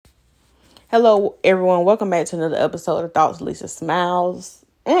Hello, everyone. Welcome back to another episode of Thoughts Lisa Smiles.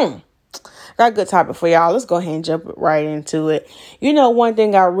 Got a good topic for y'all. Let's go ahead and jump right into it. One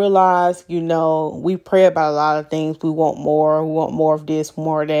thing I realized, we pray about a lot of things. We want more. We want more of this,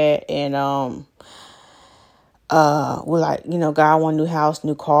 more of that. And, we're like, God, I want a new house,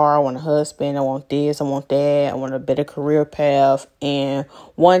 new car. I want a husband. I want this. I want that. I want a better career path. And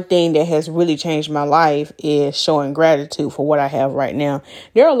one thing that has really changed my life is showing gratitude for what I have right now.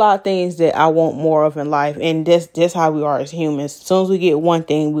 There are a lot of things that I want more of in life. And that's how we are as humans. As soon as we get one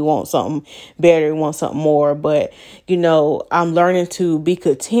thing, we want something better. We want something more. But, I'm learning to be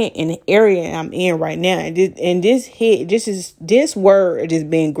content in the area I'm in right now. And this word has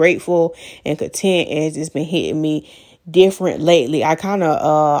been grateful and content as it's been hitting me different lately. I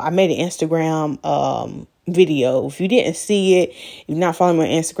made an Instagram video. If you didn't see it, if you're not following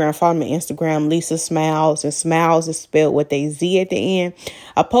me on Instagram, follow me on Instagram, Lisa Smiles, and Smiles is spelled with a Z at the end.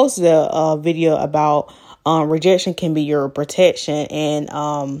 I posted a video about rejection can be your protection, and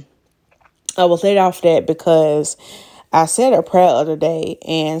I was laid off that because I said a prayer the other day,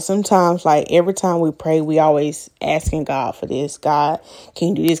 and sometimes, like every time we pray, we always asking God for this. God, can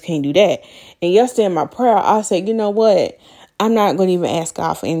you do this? Can you do that? And yesterday in my prayer, I said, you know what? I'm not going to even ask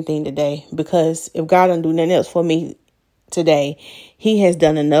God for anything today, because if God don't do nothing else for me today, He has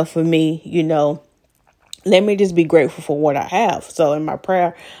done enough for me. Let me just be grateful for what I have. So in my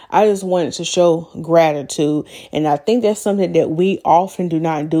prayer, I just wanted to show gratitude. And I think that's something that we often do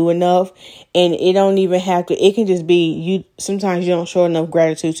not do enough. And it don't even have to, it can just be you. Sometimes you don't show enough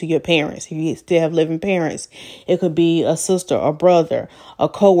gratitude to your parents. If you still have living parents, it could be a sister, a brother, a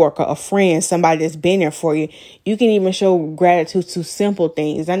coworker, a friend, somebody that's been there for you. You can even show gratitude to simple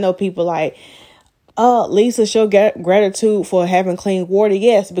things. I know people like, Lisa, show gratitude for having clean water.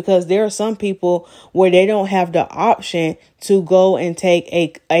 Yes, because there are some people where they don't have the option to go and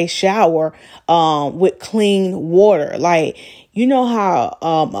take a shower with clean water. Like, you know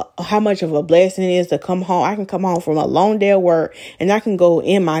how much of a blessing it is to come home. I can come home from a long day of work and I can go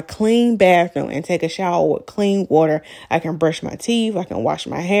in my clean bathroom and take a shower with clean water. I can brush my teeth. I can wash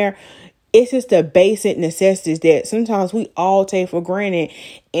my hair. It's just the basic necessities that sometimes we all take for granted.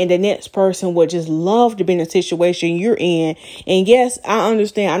 And the next person would just love to be in a situation you're in. And yes, I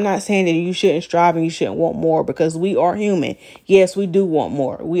understand. I'm not saying that you shouldn't strive and you shouldn't want more, because we are human. Yes, we do want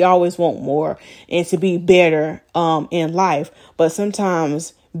more. We always want more and to be better in life. But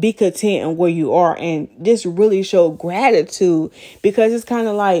sometimes be content in where you are and just really show gratitude, because it's kind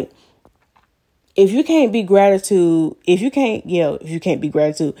of like, if you can't be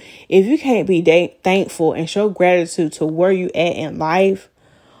thankful and show gratitude to where you at in life,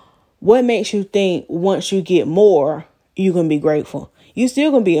 what makes you think once you get more, you're going to be grateful? You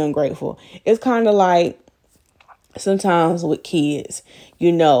still going to be ungrateful. It's kind of like sometimes with kids,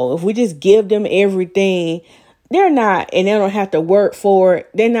 if we just give them everything, they're not, and they don't have to work for it.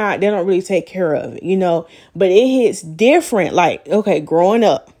 They don't really take care of it, but it hits different. Like, okay, growing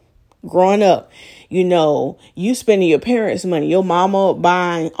up, you spending your parents' money, your mama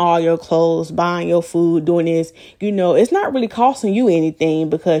buying all your clothes, buying your food, doing this, it's not really costing you anything,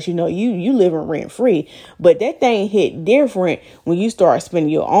 because, you living rent free. But that thing hit different when you start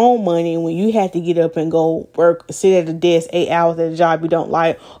spending your own money, when you have to get up and go work, sit at the desk 8 hours at a job you don't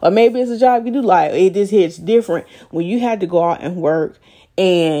like, or maybe it's a job you do like. It just hits different when you had to go out and work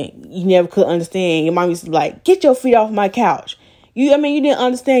and you never could understand. Your mom used to be like, get your feet off my couch. You didn't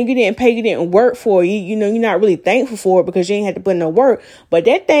understand, you didn't pay, you didn't work for it. You're not really thankful for it because you ain't had to put in no work. But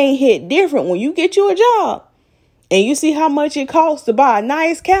that thing hit different when you get you a job and you see how much it costs to buy a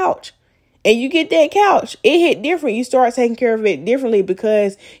nice couch and you get that couch. It hit different. You start taking care of it differently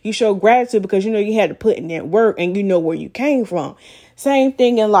because you show gratitude, because you had to put in that work and you know where you came from. Same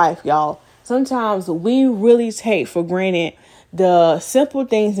thing in life, y'all. Sometimes we really take for granted the simple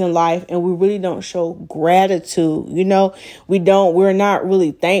things in life, and we really don't show gratitude. We're not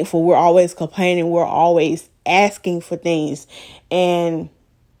really thankful. We're always complaining. We're always asking for things. And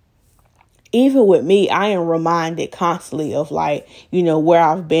even with me, I am reminded constantly of where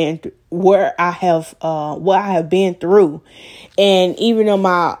I've been, what I have been through. And even on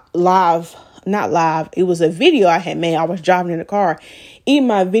my it was a video I had made. I was driving in the car. In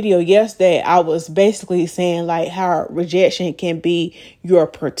my video yesterday, I was basically saying how rejection can be your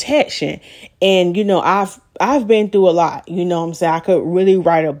protection. And, I've been through a lot, what I'm saying? I could really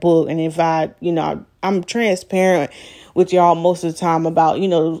write a book. And if I'm transparent with y'all most of the time about,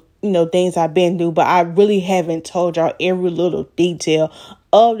 things I've been through, but I really haven't told y'all every little detail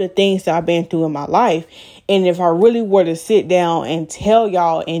of the things that I've been through in my life. And if I really were to sit down and tell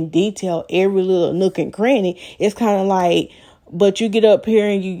y'all in detail every little nook and cranny, it's kind of like, but you get up here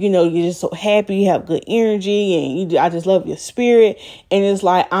and you're just so happy, you have good energy, and I just love your spirit. And it's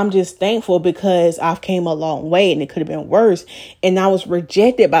like, I'm just thankful because I've came a long way, and it could have been worse. And I was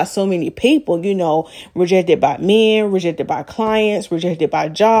rejected by so many people, rejected by men, rejected by clients, rejected by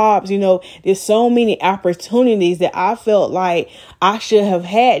jobs. There's so many opportunities that I felt like I should have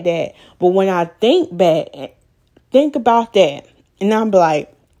had that. But when I think back, think about that, and I'm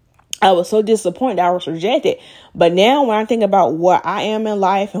like, I was so disappointed I was rejected. But now when I think about what I am in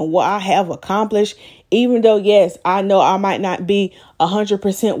life and what I have accomplished, even though, yes, I know I might not be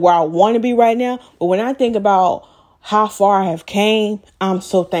 100% where I want to be right now, but when I think about how far I have came, I'm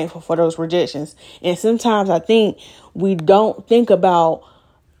so thankful for those rejections. And sometimes I think we don't think about,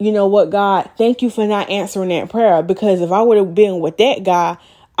 what, God, thank you for not answering that prayer. Because if I would have been with that guy,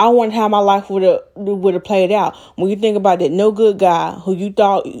 I wonder how my life would have played out. When you think about that no good guy who you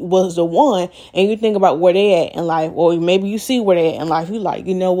thought was the one, and you think about where they at in life, or maybe you see where they at in life, you like,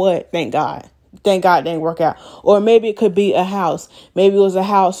 you know what? Thank God. Thank God it didn't work out. Or maybe it could be a house. Maybe it was a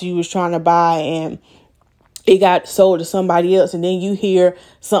house you was trying to buy and it got sold to somebody else, and then you hear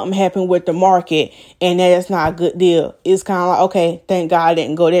something happen with the market, and that's not a good deal. It's kind of like, okay, thank God I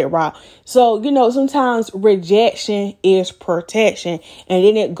didn't go that route. So, sometimes rejection is protection, and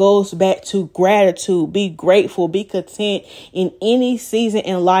then it goes back to gratitude. Be grateful, be content in any season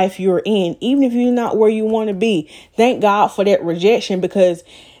in life you're in, even if you're not where you want to be. Thank God for that rejection, because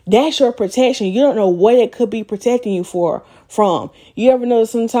that's your protection. You don't know what it could be protecting you from. You ever know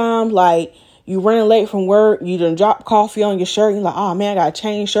sometimes, like, you running late from work, you done drop coffee on your shirt, you're like, oh man, I gotta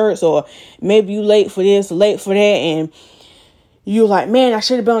change shirts, or maybe you late for this, late for that, and you're like, man, I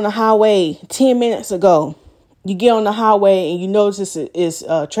should have been on the highway 10 minutes ago. You get on the highway and you notice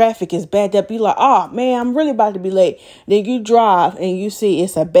traffic is backed up. You're like, oh man, I'm really about to be late. Then you drive and you see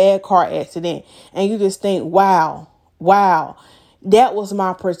it's a bad car accident, and you just think, wow, that was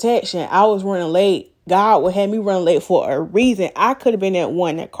my protection. I was running late. God would have me run late for a reason. I could have been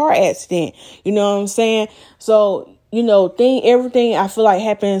that car accident. You know what I'm saying? So, everything I feel like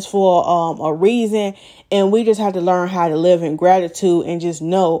happens for a reason. And we just have to learn how to live in gratitude and just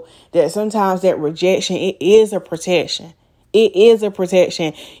know that sometimes that rejection, it is a protection. It is a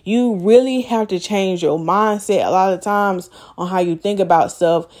protection. You really have to change your mindset a lot of times on how you think about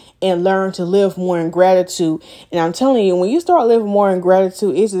stuff and learn to live more in gratitude. And I'm telling you, when you start living more in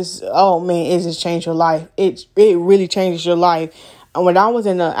gratitude, it just changed your life. It really changes your life. And when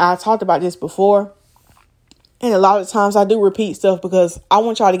I talked about this before, and a lot of times I do repeat stuff because I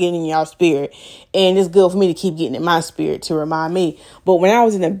want y'all to get in y'all spirit. And it's good for me to keep getting in my spirit to remind me. But when I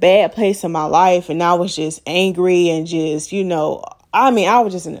was in a bad place in my life and I was just angry and just, I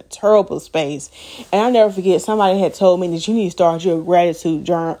was just in a terrible space. And I'll never forget, somebody had told me that you need to start your gratitude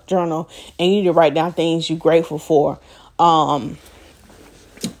journal, and you need to write down things you're grateful for every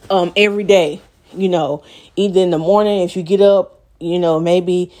day. Either in the morning, if you get up,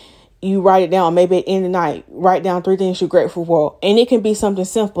 maybe you write it down. Maybe at the end of the night, write down 3 things you're grateful for. And it can be something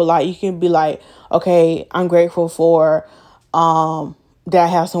simple. Like you can be like, okay, I'm grateful for that I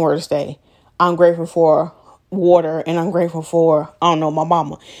have somewhere to stay. I'm grateful for water, and I'm grateful for, my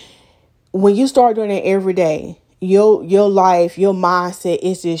mama. When you start doing it every day, your life, your mindset,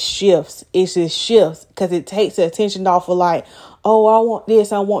 it just shifts. Because it takes the attention off of like, oh, I want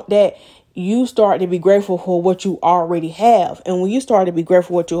this, I want that. You start to be grateful for what you already have. And when you start to be grateful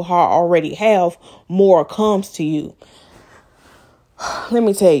for what you already have, more comes to you. Let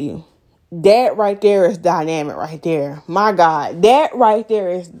me tell you, that right there is dynamic right there. My God, that right there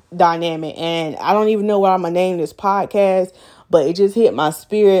is dynamic. And I don't even know what I'm going to name this podcast, but it just hit my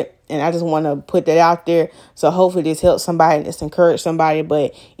spirit. And I just want to put that out there. So hopefully this helps somebody, this encourage somebody.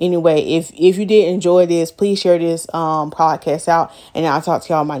 But anyway, if you did enjoy this, please share this podcast out. And I'll talk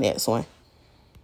to y'all in my next one.